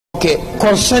Okay,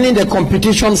 concerning the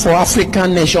competition for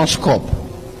African Nations Cup,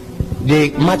 the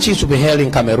matches will be held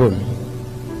in Cameroon.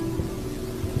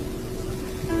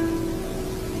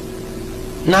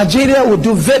 Nigeria will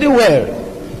do very well,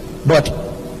 but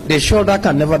the shoulder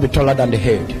can never be taller than the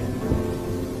head.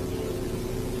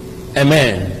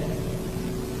 Amen.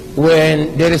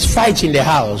 When there is fight in the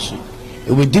house, it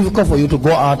will be difficult for you to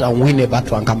go out and win a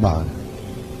battle and come back.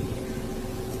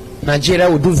 Nigeria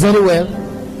will do very well,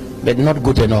 but not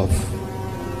good enough.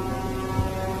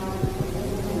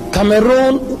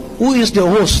 Cameroon, who is the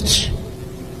host,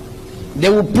 they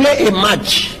will play a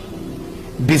match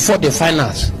before the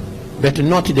finals, but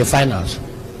not the finals.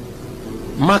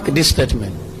 Mark this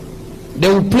statement. They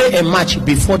will play a match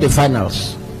before the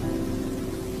finals,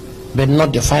 but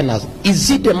not the finals. Is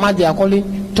it the match they are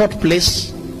calling third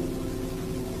place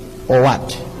or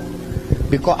what?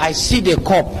 Because I see the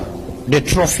cup, the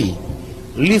trophy,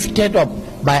 lifted up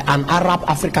by an Arab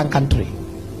African country.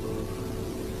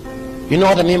 You know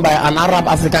what I mean by an Arab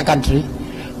African country?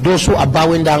 Those who are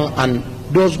bowing down and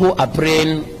those who are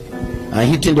praying and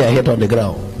hitting their head on the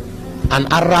ground. An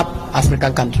Arab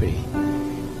African country,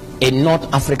 a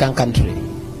North African country,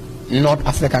 North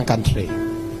African country.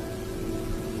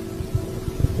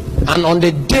 And on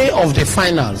the day of the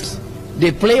finals,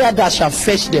 the player that shall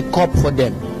fetch the cup for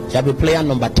them shall be player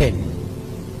number 10.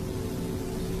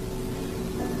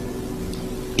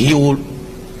 He will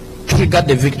trigger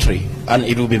the victory, and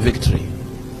it will be victory.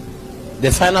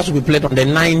 The finals will be played on the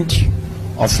 9th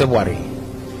of February.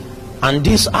 And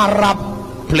this Arab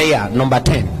player, number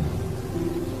 10,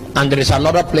 and there is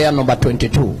another player, number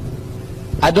 22.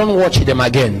 I don't watch them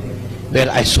again, but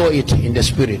I saw it in the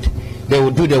spirit. They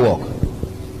will do the work.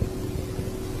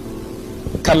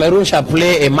 Cameroon shall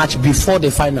play a match before the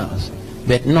finals,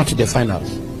 but not the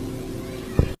finals.